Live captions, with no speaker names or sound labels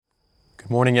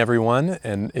Morning, everyone,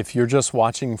 and if you're just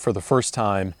watching for the first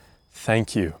time,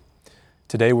 thank you.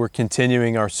 Today we're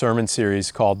continuing our sermon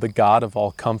series called The God of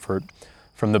All Comfort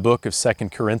from the book of 2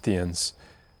 Corinthians.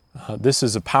 This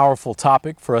is a powerful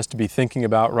topic for us to be thinking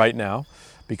about right now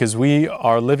because we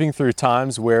are living through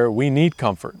times where we need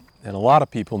comfort, and a lot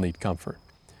of people need comfort.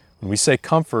 When we say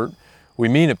comfort, we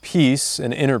mean a peace,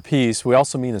 an inner peace. We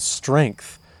also mean a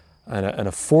strength and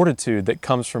a fortitude that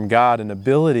comes from God, an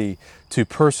ability to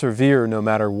persevere no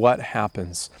matter what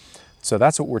happens. So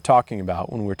that's what we're talking about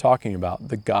when we're talking about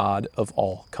the God of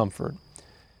all comfort.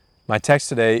 My text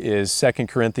today is 2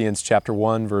 Corinthians chapter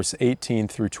 1, verse 18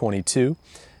 through 22.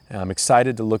 And I'm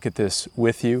excited to look at this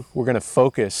with you. We're going to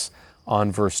focus on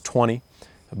verse 20.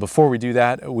 Before we do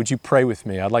that, would you pray with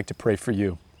me? I'd like to pray for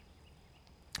you.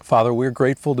 Father, we're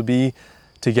grateful to be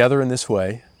together in this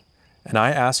way. And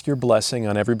I ask your blessing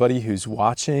on everybody who's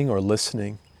watching or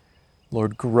listening.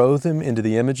 Lord, grow them into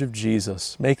the image of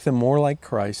Jesus. Make them more like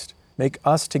Christ. Make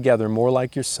us together more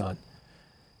like your Son.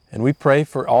 And we pray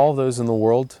for all those in the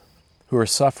world who are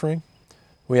suffering.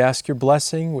 We ask your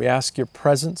blessing. We ask your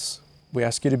presence. We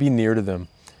ask you to be near to them.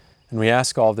 And we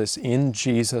ask all this in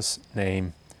Jesus'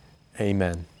 name.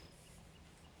 Amen.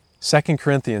 2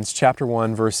 Corinthians chapter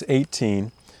 1, verse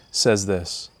 18 says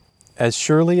this, "As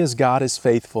surely as God is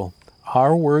faithful,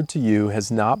 our word to you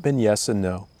has not been yes and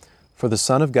no. For the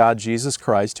Son of God, Jesus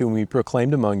Christ, whom we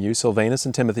proclaimed among you, Silvanus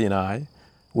and Timothy and I,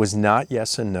 was not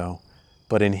yes and no,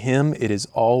 but in him it is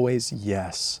always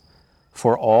yes.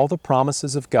 For all the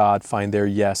promises of God find their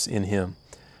yes in him.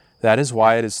 That is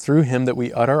why it is through him that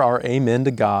we utter our amen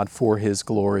to God for his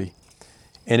glory.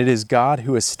 And it is God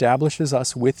who establishes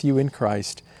us with you in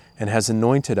Christ and has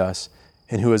anointed us,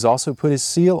 and who has also put his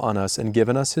seal on us and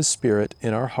given us his Spirit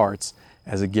in our hearts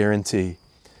as a guarantee."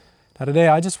 Now today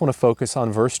I just want to focus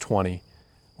on verse 20,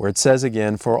 where it says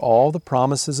again, "For all the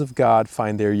promises of God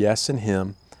find their yes in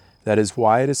him. That is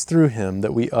why it is through him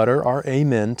that we utter our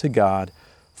amen to God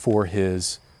for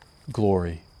his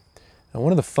glory." Now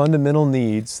one of the fundamental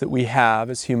needs that we have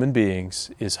as human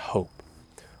beings is hope.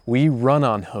 We run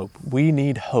on hope. We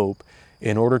need hope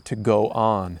in order to go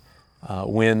on.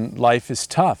 When life is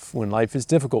tough, when life is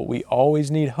difficult, we always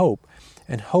need hope.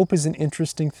 And hope is an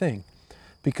interesting thing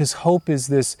because hope is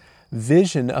this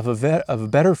vision of a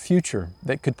better future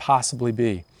that could possibly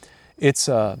be. It's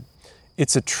a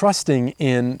trusting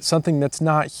in something that's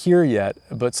not here yet,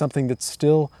 but something that's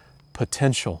still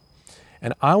potential.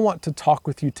 And I want to talk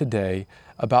with you today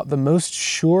about the most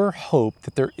sure hope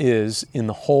that there is in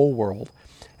the whole world.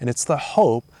 And it's the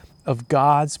hope of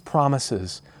God's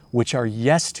promises, which are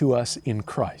yes to us in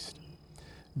Christ.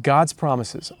 God's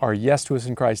promises are yes to us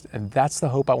in Christ, and that's the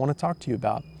hope I want to talk to you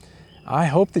about. I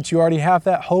hope that you already have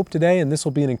that hope today, and this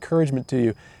will be an encouragement to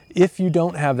you. If you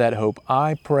don't have that hope,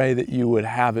 I pray that you would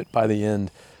have it by the end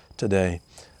today.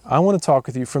 I want to talk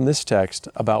with you from this text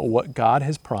about what God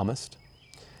has promised,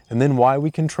 and then why we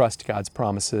can trust God's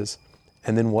promises,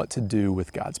 and then what to do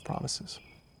with God's promises.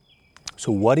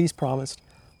 So what He's promised,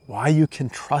 why you can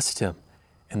trust Him,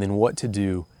 and then what to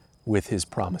do with His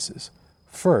promises.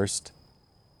 First,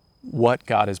 what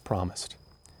God has promised.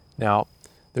 Now,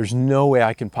 there's no way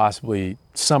I can possibly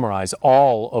summarize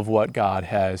all of what God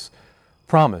has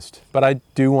promised, but I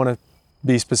do want to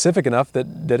be specific enough that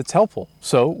it's helpful.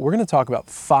 So we're going to talk about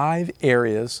 5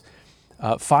 areas,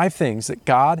 5 things that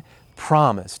God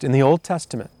promised in the Old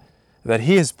Testament that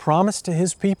He has promised to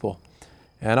His people.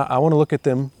 And I want to look at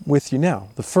them with you now.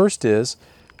 The first is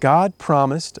God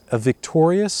promised a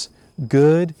victorious,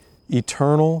 good,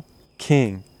 eternal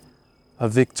King. A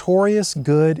victorious,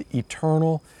 good,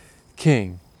 eternal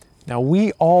King. Now,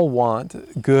 we all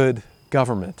want good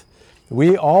government.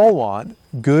 We all want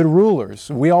good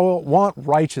rulers. We all want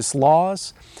righteous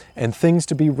laws and things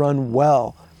to be run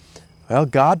well. Well,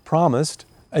 God promised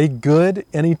a good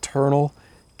and eternal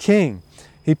King.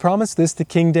 He promised this to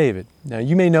King David. Now,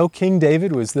 you may know King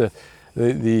David was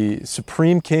the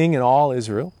supreme king in all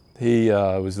Israel. He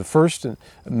was the first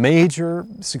major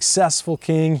successful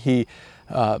king. He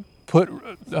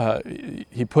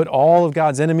put all of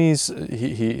God's enemies,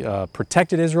 he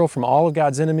protected Israel from all of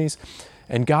God's enemies,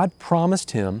 and God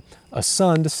promised him a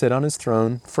son to sit on his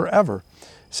throne forever.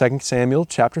 2 Samuel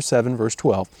chapter 7, verse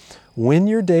 12. "When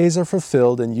your days are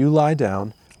fulfilled and you lie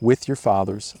down with your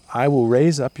fathers, I will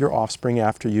raise up your offspring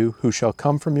after you, who shall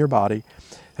come from your body,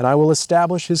 and I will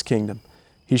establish his kingdom.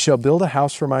 He shall build a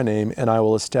house for my name, and I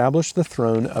will establish the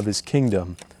throne of his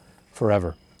kingdom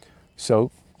forever."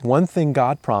 So, one thing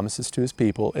God promises to His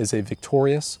people is a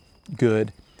victorious,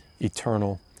 good,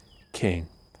 eternal King.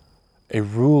 A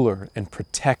ruler and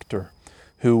protector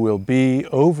who will be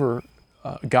over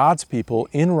God's people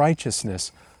in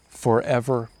righteousness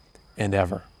forever and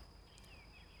ever.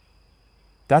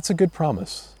 That's a good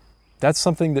promise. That's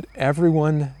something that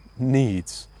everyone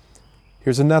needs.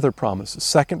 Here's another promise, a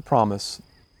second promise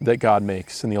that God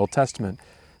makes in the Old Testament.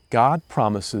 God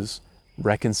promises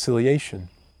reconciliation.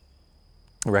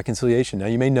 Reconciliation. Now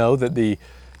you may know that the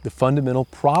fundamental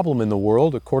problem in the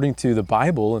world, according to the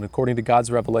Bible and according to God's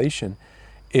revelation,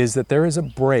 is that there is a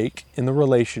break in the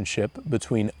relationship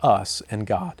between us and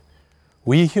God.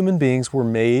 We human beings were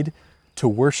made to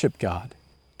worship God,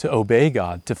 to obey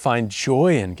God, to find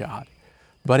joy in God.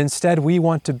 But instead we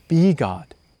want to be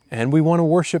God, and we want to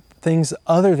worship things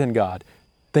other than God,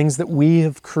 things that we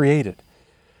have created.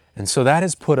 And so that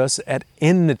has put us at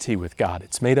enmity with God.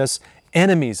 It's made us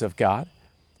enemies of God.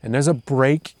 And there's a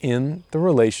break in the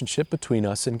relationship between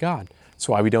us and God. It's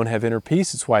why we don't have inner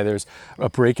peace. It's why there's a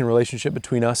break in relationship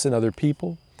between us and other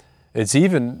people. It's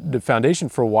even the foundation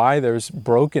for why there's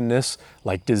brokenness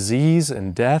like disease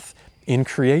and death in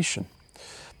creation.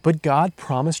 But God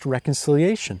promised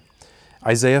reconciliation.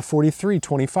 Isaiah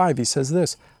 43:25, he says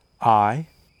this, I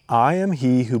am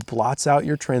he who blots out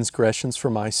your transgressions for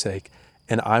my sake,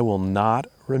 and I will not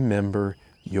remember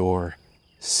your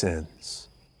sins.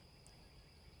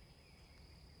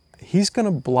 He's going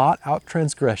to blot out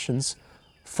transgressions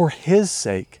for His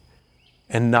sake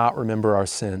and not remember our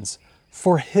sins.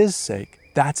 For His sake.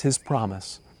 That's His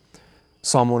promise.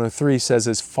 Psalm 103 says,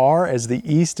 as far as the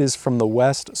east is from the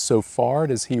west, so far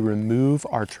does He remove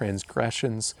our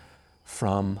transgressions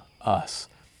from us.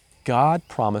 God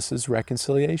promises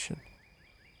reconciliation,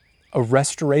 a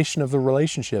restoration of the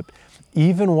relationship,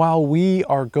 even while we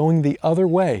are going the other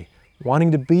way,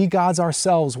 wanting to be gods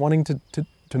ourselves, wanting to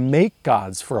make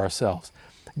gods for ourselves.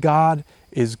 God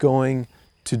is going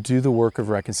to do the work of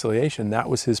reconciliation. That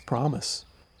was His promise.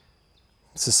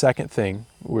 It's the second thing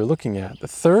we're looking at. The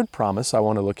third promise I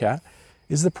want to look at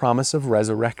is the promise of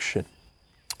resurrection.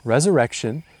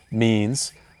 Resurrection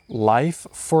means life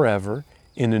forever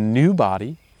in a new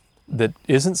body that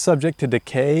isn't subject to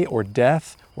decay or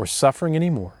death or suffering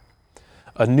anymore.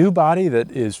 A new body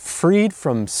that is freed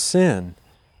from sin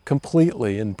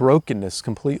completely and brokenness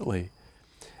completely.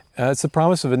 It's the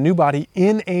promise of a new body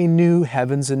in a new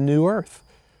heavens and new earth,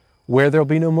 where there'll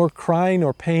be no more crying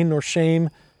or pain nor shame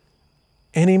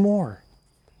anymore.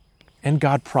 And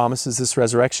God promises this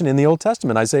resurrection in the Old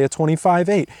Testament, Isaiah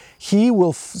 25:8. He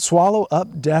will swallow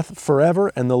up death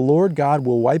forever, and the Lord God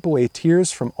will wipe away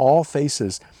tears from all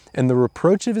faces, and the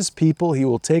reproach of His people He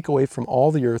will take away from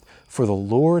all the earth, for the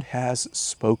Lord has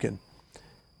spoken.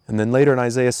 And then later in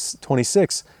Isaiah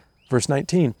 26, verse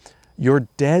 19, your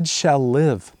dead shall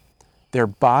live, their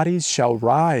bodies shall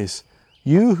rise.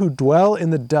 You who dwell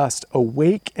in the dust,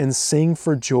 awake and sing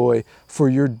for joy, for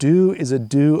your dew is a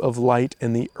dew of light,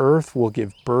 and the earth will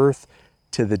give birth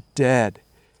to the dead.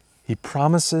 He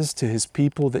promises to His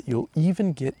people that you'll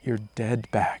even get your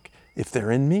dead back if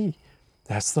they're in me.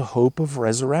 That's the hope of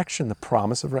resurrection, the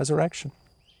promise of resurrection.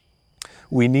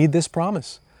 We need this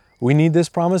promise. We need this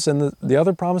promise and the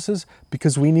other promises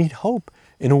because we need hope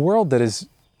in a world that is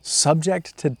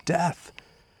subject to death.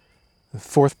 The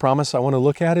fourth promise I want to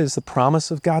look at is the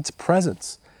promise of God's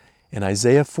presence. In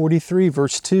Isaiah 43,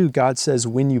 verse 2, God says,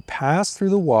 when you pass through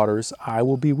the waters, I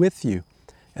will be with you,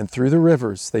 and through the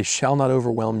rivers, they shall not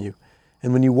overwhelm you.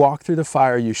 And when you walk through the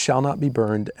fire, you shall not be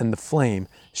burned, and the flame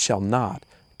shall not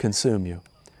consume you.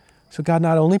 So God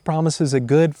not only promises a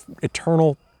good,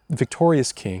 eternal,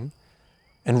 victorious King,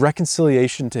 and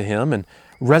reconciliation to Him, and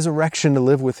resurrection to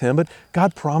live with Him, but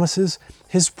God promises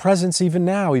His presence even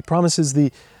now. He promises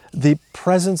the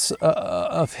presence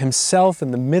of Himself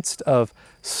in the midst of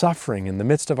suffering, in the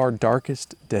midst of our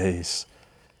darkest days.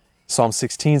 Psalm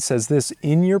 16 says this,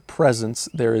 in your presence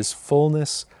there is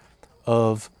fullness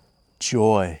of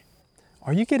joy.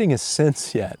 Are you getting a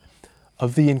sense yet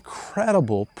of the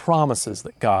incredible promises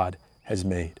that God has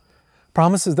made?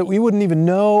 Promises that we wouldn't even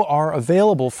know are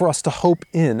available for us to hope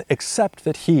in, except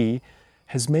that He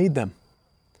has made them.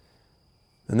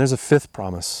 And there's a fifth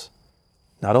promise.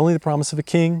 Not only the promise of a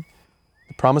king,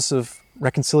 the promise of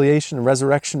reconciliation and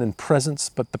resurrection and presence,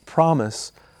 but the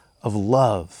promise of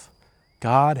love.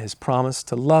 God has promised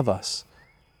to love us.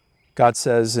 God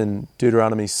says in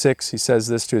Deuteronomy 6, He says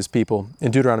this to His people.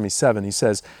 In Deuteronomy 7, He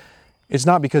says, it's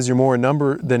not because you're more in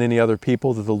number than any other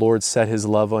people that the Lord set His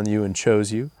love on you and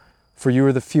chose you, for you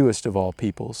are the fewest of all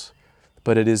peoples.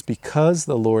 But it is because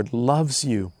the Lord loves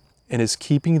you and is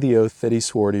keeping the oath that He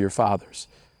swore to your fathers.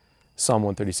 Psalm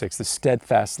 136, the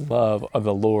steadfast love of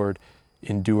the Lord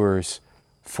endures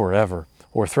forever.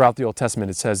 Or throughout the Old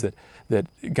Testament, it says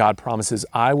that God promises,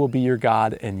 I will be your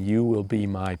God and you will be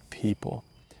my people.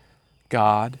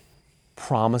 God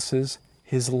promises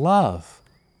His love,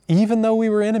 even though we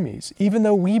were enemies, even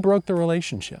though we broke the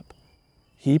relationship,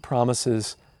 He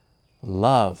promises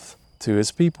love to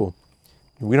His people.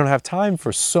 We don't have time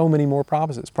for so many more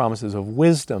promises. Promises of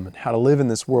wisdom and how to live in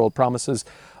this world. Promises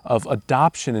of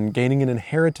adoption and gaining an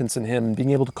inheritance in Him and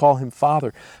being able to call Him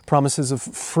Father. Promises of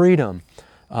freedom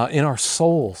in our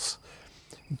souls.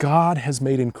 God has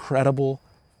made incredible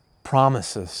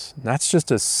promises. And that's just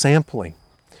a sampling.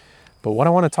 But what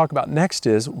I want to talk about next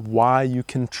is why you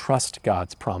can trust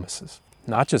God's promises.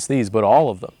 Not just these, but all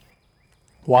of them.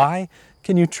 Why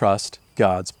can you trust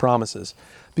God's promises?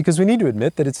 Because we need to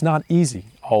admit that it's not easy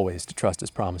always to trust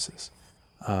His promises.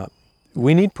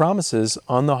 We need promises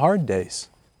on the hard days.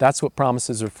 That's what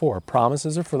promises are for.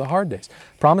 Promises are for the hard days.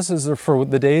 Promises are for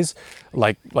the days,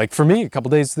 like for me, a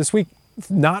couple days this week,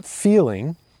 not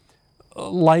feeling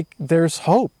like there's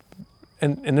hope.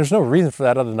 And there's no reason for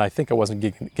that other than I think I wasn't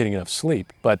getting enough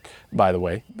sleep. But by the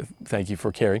way, thank you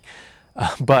for caring.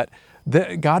 But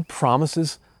God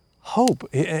promises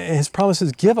hope. His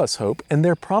promises give us hope, and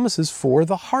they're promises for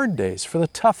the hard days, for the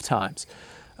tough times,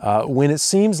 when it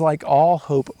seems like all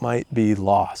hope might be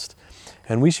lost.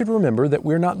 And we should remember that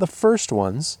we're not the first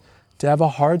ones to have a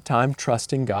hard time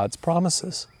trusting God's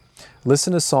promises.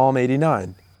 Listen to Psalm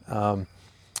 89.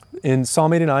 In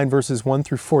Psalm 89, verses 1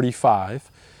 through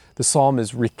 45, the psalm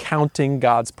is recounting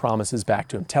God's promises back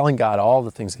to Him, telling God all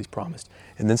the things He's promised.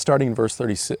 And then starting in verse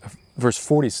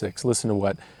 46, listen to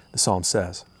what the psalm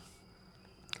says.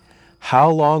 How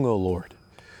long, O Lord,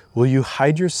 will you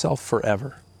hide yourself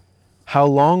forever? How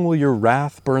long will your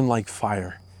wrath burn like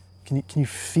fire? Can you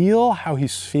feel how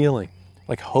he's feeling?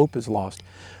 Like hope is lost.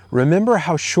 Remember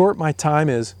how short my time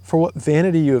is. For what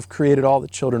vanity you have created all the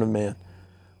children of man.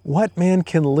 What man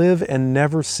can live and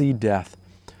never see death?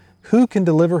 Who can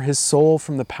deliver his soul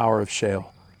from the power of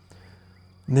Sheol?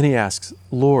 And then he asks,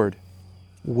 Lord,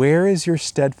 where is your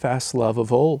steadfast love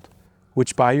of old,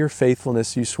 which by your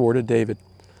faithfulness you swore to David?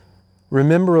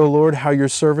 Remember, O Lord, how your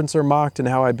servants are mocked, and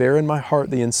how I bear in my heart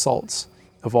the insults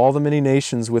of all the many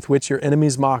nations with which your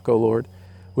enemies mock, O Lord,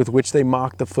 with which they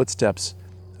mock the footsteps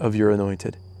of your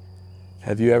anointed.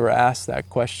 Have you ever asked that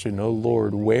question, O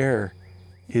Lord, where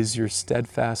is your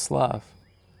steadfast love?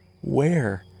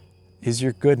 Where is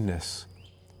your goodness?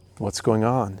 What's going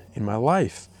on in my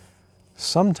life?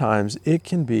 Sometimes it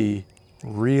can be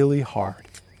really hard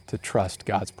to trust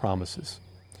God's promises.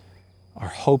 Our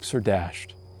hopes are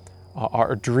dashed.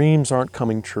 Our dreams aren't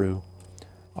coming true.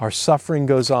 Our suffering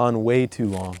goes on way too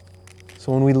long.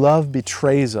 So when love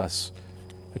betrays us,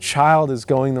 a child is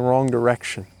going the wrong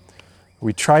direction.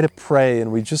 We try to pray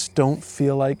and we just don't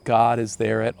feel like God is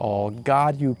there at all.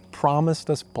 God, you promised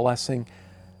us blessing.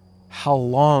 How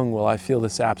long will I feel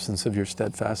this absence of your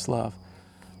steadfast love?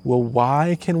 Well,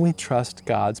 why can we trust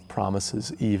God's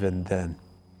promises even then?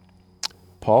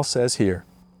 Paul says here,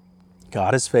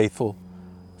 God is faithful,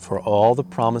 for all the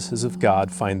promises of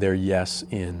God find their yes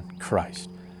in Christ.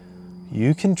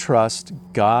 You can trust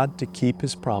God to keep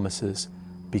His promises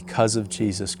because of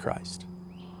Jesus Christ.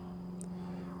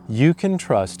 You can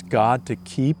trust God to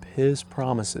keep His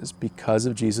promises because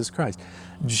of Jesus Christ.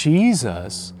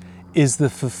 Jesus is the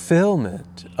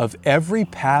fulfillment of every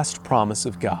past promise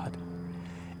of God.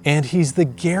 And He's the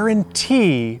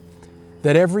guarantee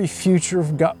that every future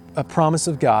promise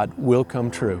of God will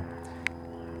come true.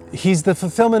 He's the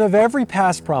fulfillment of every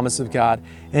past promise of God,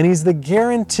 and He's the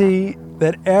guarantee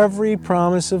that every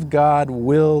promise of God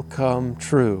will come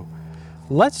true.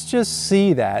 Let's just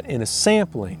see that in a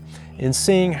sampling, in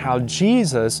seeing how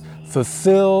Jesus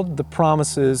fulfilled the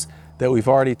promises that we've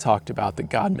already talked about that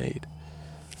God made.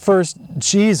 First,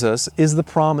 Jesus is the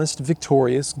promised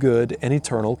victorious, good, and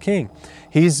eternal King.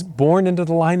 He's born into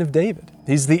the line of David.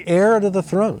 He's the heir to the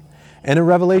throne. And in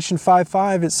Revelation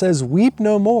 5:5 it says, "Weep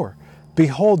no more.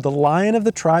 Behold, the Lion of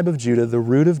the tribe of Judah, the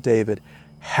Root of David,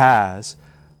 has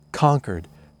conquered."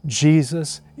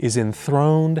 Jesus is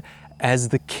enthroned as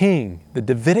the King, the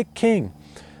Davidic King,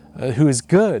 who is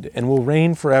good and will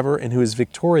reign forever and who is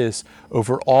victorious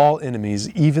over all enemies,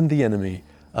 even the enemy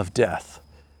of death.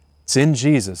 It's in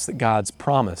Jesus that God's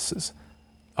promises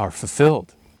are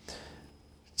fulfilled.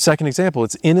 Second example,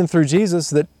 it's in and through Jesus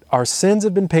that our sins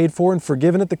have been paid for and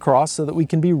forgiven at the cross so that we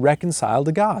can be reconciled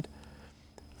to God.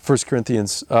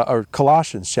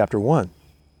 Colossians chapter 1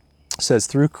 says,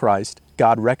 "Through Christ,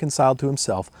 God reconciled to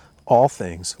Himself all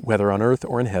things, whether on earth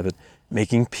or in heaven,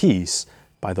 making peace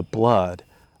by the blood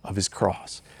of His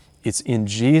cross." It's in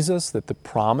Jesus that the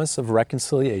promise of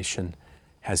reconciliation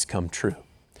has come true.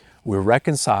 We're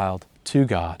reconciled to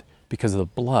God because of the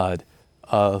blood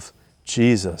of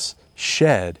Jesus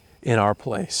shed in our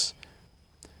place.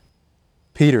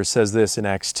 Peter says this in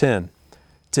Acts 10,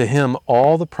 To him,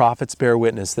 all the prophets bear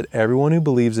witness that everyone who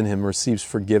believes in him receives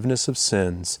forgiveness of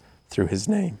sins through his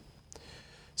name.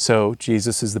 So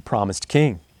Jesus is the promised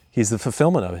king. He's the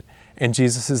fulfillment of it. And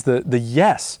Jesus is the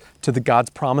yes to the God's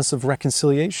promise of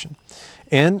reconciliation.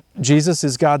 And Jesus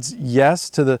is God's yes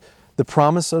to the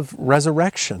promise of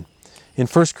resurrection. In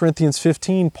 1 Corinthians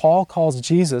 15, Paul calls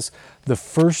Jesus the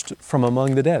first from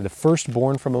among the dead, the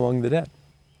firstborn from among the dead.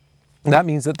 And that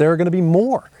means that there are going to be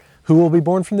more who will be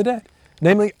born from the dead.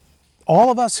 Namely,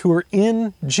 all of us who are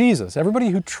in Jesus, everybody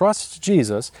who trusts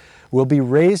Jesus, will be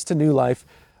raised to new life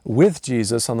with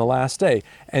Jesus on the last day.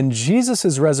 And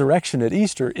Jesus' resurrection at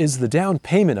Easter is the down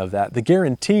payment of that, the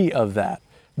guarantee of that,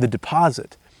 the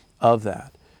deposit of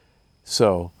that.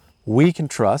 So we can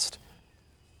trust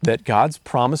that God's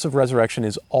promise of resurrection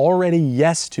is already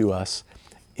yes to us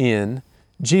in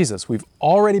Jesus. We've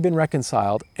already been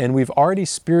reconciled and we've already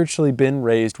spiritually been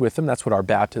raised with Him. That's what our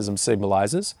baptism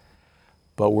symbolizes.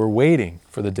 But we're waiting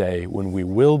for the day when we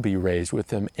will be raised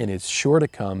with Him, and it's sure to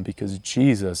come because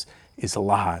Jesus is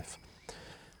alive.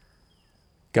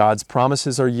 God's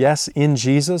promises are yes in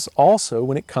Jesus also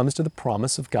when it comes to the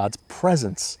promise of God's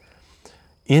presence.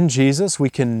 In Jesus, we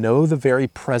can know the very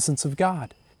presence of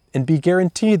God and be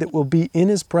guaranteed that we'll be in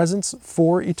His presence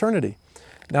for eternity.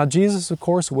 Now, Jesus, of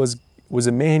course, was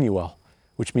Emmanuel,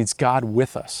 which means God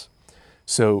with us.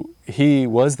 So He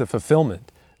was the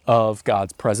fulfillment of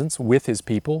God's presence with His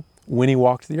people when He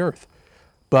walked the earth.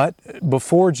 But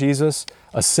before Jesus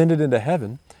ascended into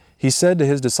heaven, He said to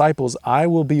His disciples, "I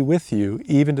will be with you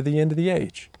even to the end of the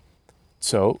age."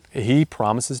 So He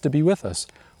promises to be with us.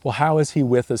 Well, how is He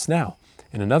with us now?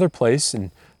 In another place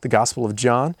in the Gospel of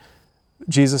John,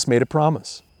 Jesus made a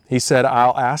promise. He said,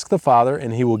 "I'll ask the Father,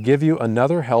 and He will give you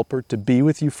another helper to be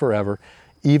with you forever,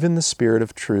 even the Spirit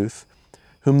of truth,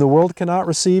 whom the world cannot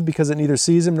receive because it neither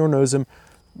sees Him nor knows Him.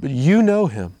 But you know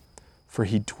Him, for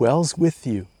He dwells with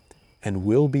you and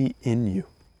will be in you."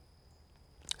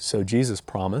 So Jesus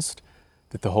promised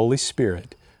that the Holy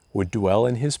Spirit would dwell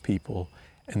in His people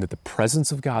and that the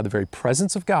presence of God, the very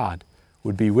presence of God,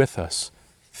 would be with us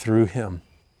through Him.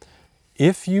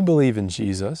 If you believe in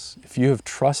Jesus, if you have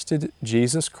trusted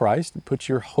Jesus Christ and put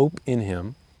your hope in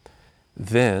Him,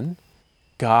 then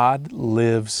God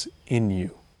lives in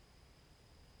you.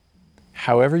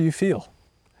 However you feel,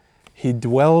 He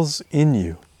dwells in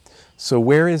you. So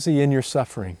where is He in your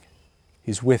suffering?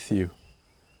 He's with you.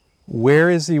 Where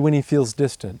is He when He feels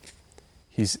distant?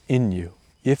 He's in you,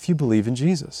 if you believe in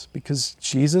Jesus, because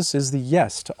Jesus is the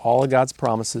yes to all of God's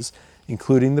promises,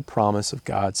 including the promise of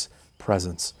God's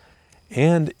presence.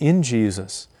 And in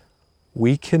Jesus,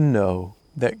 we can know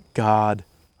that God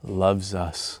loves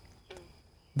us,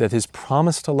 that His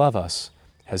promise to love us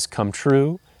has come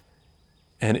true,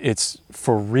 and it's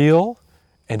for real,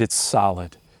 and it's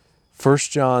solid.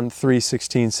 1 John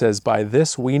 3:16 says, "By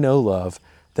this we know love,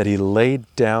 that He laid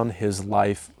down His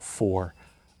life for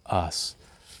us."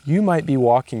 You might be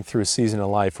walking through a season of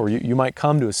life, or you might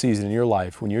come to a season in your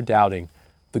life when you're doubting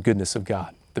the goodness of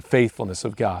God, the faithfulness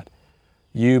of God.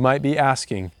 You might be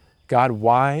asking, "God,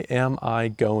 why am I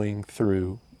going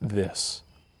through this?"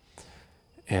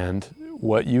 And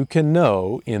what you can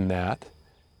know in that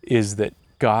is that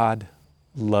God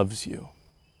loves you,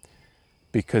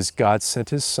 because God sent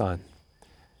His Son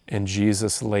and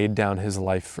Jesus laid down His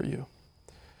life for you.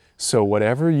 So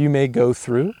whatever you may go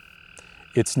through,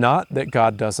 it's not that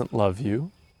God doesn't love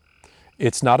you.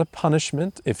 It's not a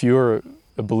punishment. If you're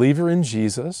a believer in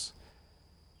Jesus,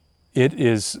 it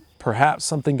is perhaps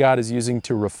something God is using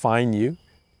to refine you,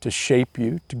 to shape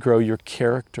you, to grow your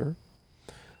character.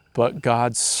 But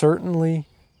God certainly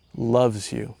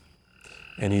loves you,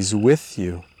 and He's with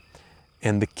you,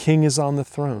 and the King is on the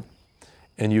throne,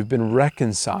 and you've been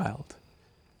reconciled,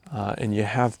 and you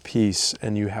have peace,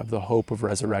 and you have the hope of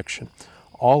resurrection.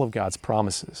 All of God's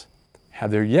promises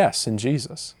have their yes in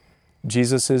Jesus.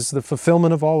 Jesus is the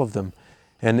fulfillment of all of them,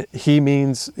 and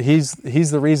He's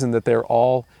the reason that they're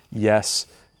all yes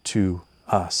to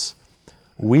us.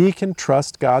 We can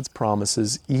trust God's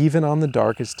promises even on the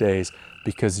darkest days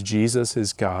because Jesus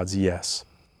is God's yes.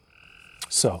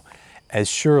 So, as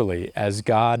surely as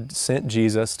God sent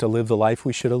Jesus to live the life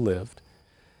we should have lived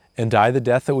and die the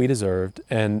death that we deserved,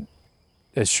 and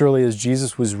as surely as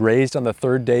Jesus was raised on the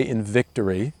third day in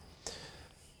victory,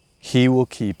 He will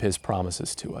keep His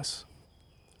promises to us.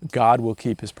 God will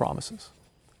keep His promises.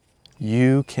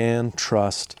 You can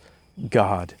trust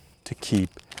God to keep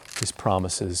His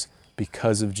promises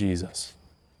because of Jesus.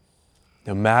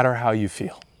 No matter how you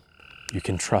feel, you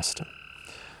can trust Him.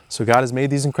 So God has made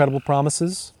these incredible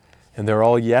promises, and they're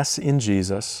all yes in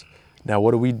Jesus. Now,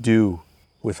 what do we do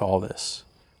with all this?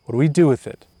 What do we do with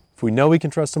it? If we know we can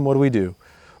trust Him, what do we do?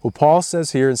 Well, Paul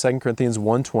says here in 2 Corinthians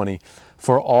 1:20,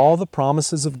 "For all the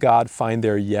promises of God find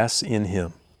their yes in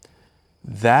Him.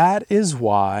 That is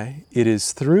why it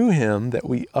is through Him that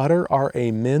we utter our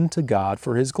amen to God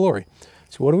for His glory."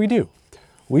 So what do?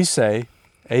 We say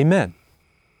amen.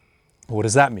 What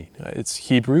does that mean? It's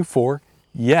Hebrew for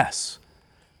yes.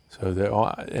 And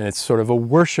it's sort of a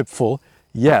worshipful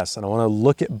yes. And I want to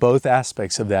look at both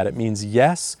aspects of that. It means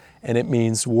yes and it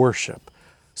means worship.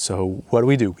 So what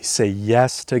do? We say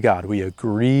yes to God. We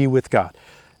agree with God.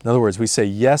 In other words, we say,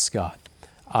 yes, God,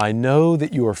 I know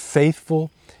that you are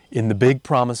faithful in the big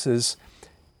promises,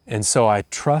 and so I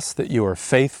trust that you are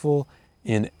faithful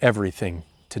in everything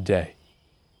today.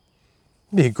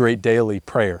 It'd be a great daily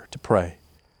prayer to pray.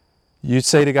 We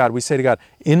say to God,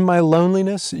 in my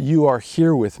loneliness, you are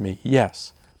here with me,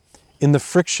 yes. In the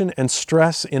friction and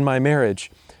stress in my marriage,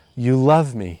 you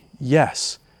love me,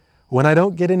 yes. When I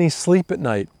don't get any sleep at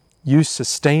night, you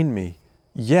sustain me,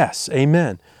 yes,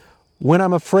 amen. When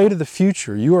I'm afraid of the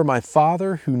future, you are my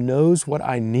Father who knows what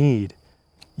I need,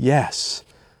 yes.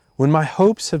 When my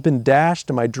hopes have been dashed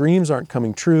and my dreams aren't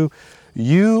coming true,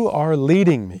 you are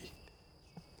leading me.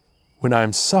 When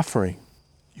I'm suffering,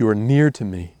 you are near to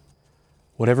me.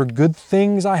 Whatever good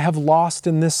things I have lost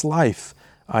in this life,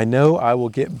 I know I will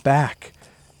get back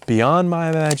beyond my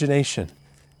imagination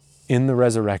in the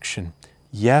resurrection.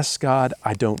 Yes, God,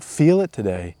 I don't feel it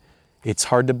today. It's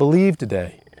hard to believe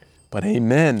today, but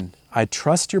amen. I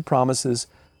trust your promises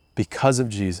because of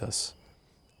Jesus.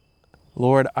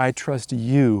 Lord, I trust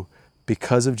you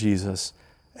because of Jesus.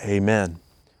 Amen.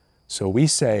 So we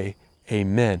say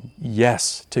amen,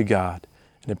 yes to God.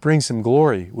 And it brings Him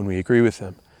glory when we agree with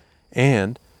Him.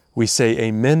 And we say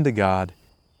amen to God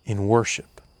in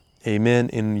worship. Amen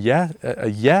in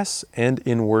yes and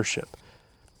in worship.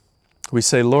 We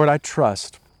say, Lord, I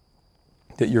trust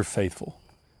that you're faithful,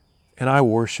 and I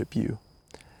worship you.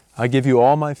 I give you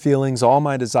all my feelings, all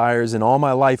my desires, and all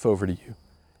my life over to you.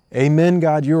 Amen,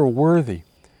 God, you're worthy.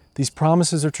 These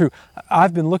promises are true.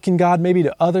 I've been looking, God, maybe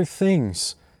to other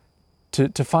things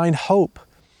to find hope,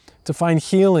 to find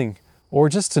healing, or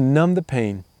just to numb the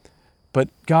pain. But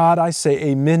God, I say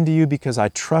amen to you because I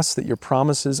trust that your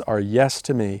promises are yes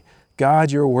to me.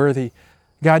 God, you're worthy.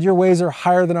 God, your ways are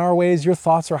higher than our ways. Your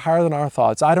thoughts are higher than our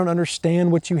thoughts. I don't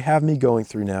understand what you have me going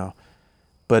through now.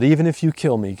 But even if you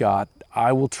kill me, God,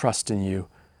 I will trust in you.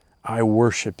 I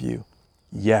worship you.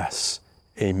 Yes,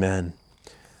 amen.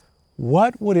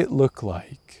 What would it look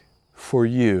like for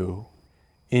you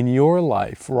in your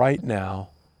life right now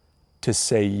to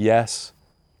say yes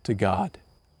to God?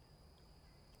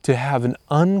 To have an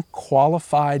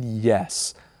unqualified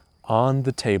yes on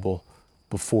the table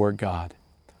before God.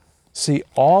 See,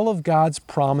 all of God's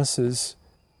promises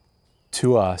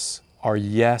to us are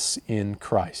yes in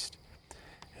Christ.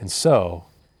 And so,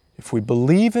 if we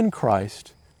believe in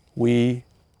Christ, we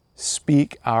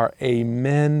speak our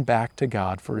amen back to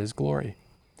God for His glory.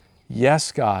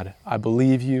 Yes, God, I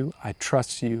believe you, I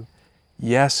trust you.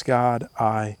 Yes, God,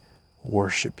 I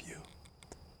worship you.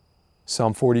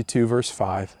 Psalm 42, verse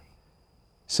 5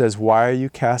 says, "Why are you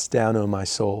cast down, O my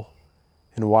soul?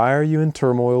 And why are you in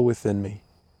turmoil within me?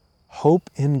 Hope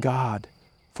in God,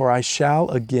 for I shall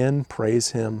again praise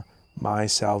Him, my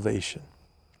salvation."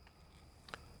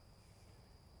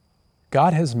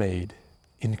 God has made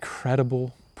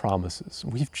incredible promises.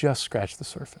 We've just scratched the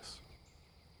surface.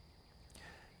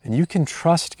 And you can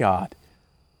trust God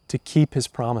to keep His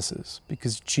promises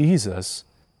because Jesus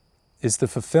is the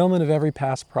fulfillment of every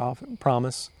past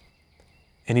promise,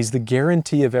 and He's the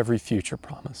guarantee of every future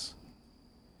promise.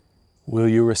 Will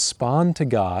you respond to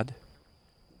God,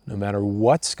 no matter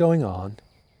what's going on,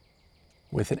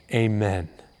 with an amen?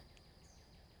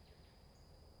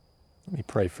 Let me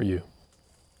pray for you.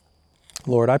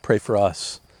 Lord, I pray for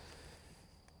us.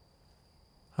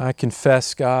 I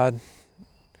confess, God,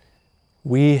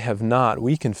 we have not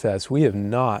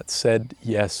said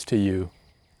yes to you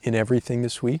in everything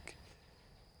this week.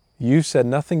 You said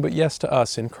nothing but yes to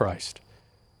us in Christ.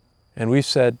 And we've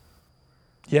said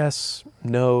yes,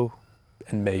 no,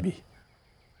 and maybe.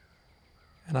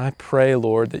 And I pray,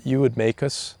 Lord, that you would make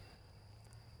us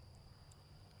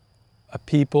a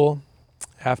people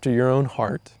after your own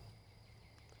heart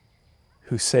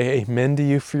who say amen to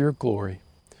you for your glory,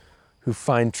 who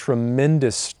find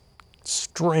tremendous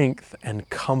strength and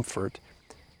comfort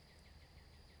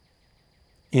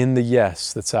in the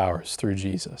yes that's ours through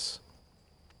Jesus.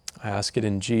 I ask it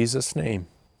in Jesus' name,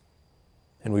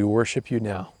 and we worship you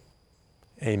now.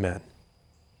 Amen.